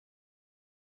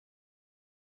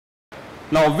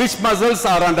Now, which muscles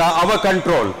are under our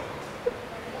control?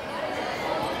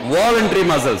 Voluntary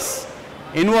muscles.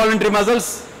 Involuntary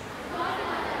muscles?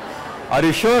 Are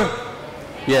you sure?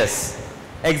 Yes.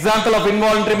 Example of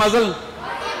involuntary muscle?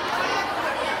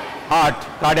 Heart,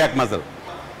 cardiac muscle.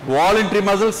 Voluntary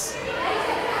muscles?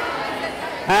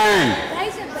 Hand,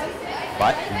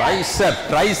 bicep,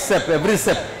 tricep, every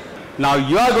step. Now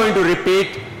you are going to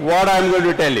repeat what I am going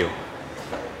to tell you.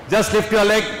 Just lift your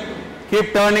leg,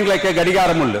 keep turning like a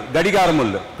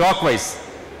gadigaramullu, clockwise.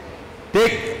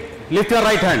 Lift your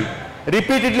right hand.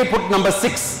 Repeatedly put number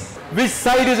 6. Which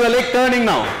side is your leg turning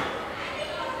now?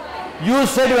 You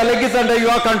said your leg is under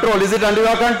your control. Is it under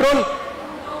your control?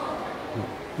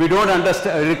 We don't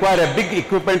require a big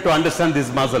equipment to understand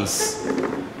these muscles.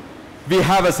 We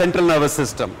have a central nervous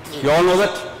system. You all know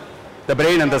that? The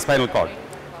brain and the spinal cord.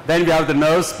 Then we have the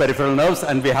nerves, peripheral nerves,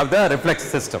 and we have the reflex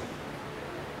system.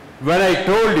 When I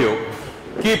told you,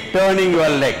 keep turning your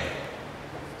leg.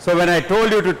 So when I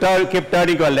told you to keep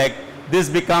turning your leg, this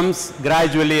becomes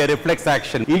gradually a reflex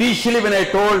action. Initially when I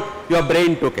told, your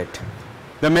brain took it.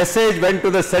 The message went to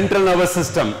the central nervous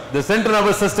system. The central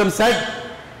nervous system said,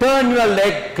 turn your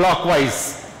leg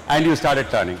clockwise, and you started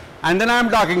turning. And then I am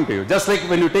talking to you, just like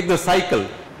when you take the cycle,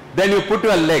 then you put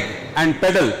your leg and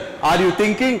pedal. Are you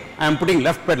thinking, I am putting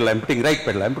left pedal, I am putting right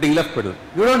pedal, I am putting left pedal?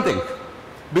 You don't think,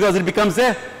 because it becomes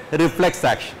a reflex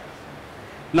action.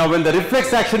 Now when the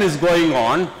reflex action is going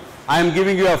on, I am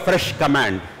giving you a fresh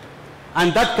command,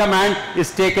 and that command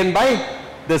is taken by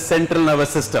the central nervous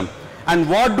system. And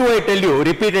what do I tell you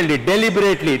repeatedly,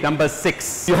 deliberately? Number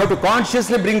 6. You have to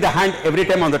consciously bring the hand every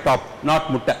time on the top,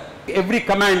 not mutta. Every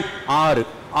command, R.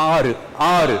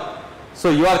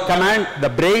 So your command, the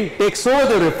brain takes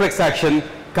over the reflex action,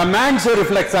 commands your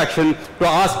reflex action to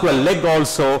ask your leg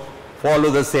also follow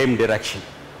the same direction.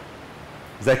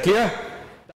 Is that clear?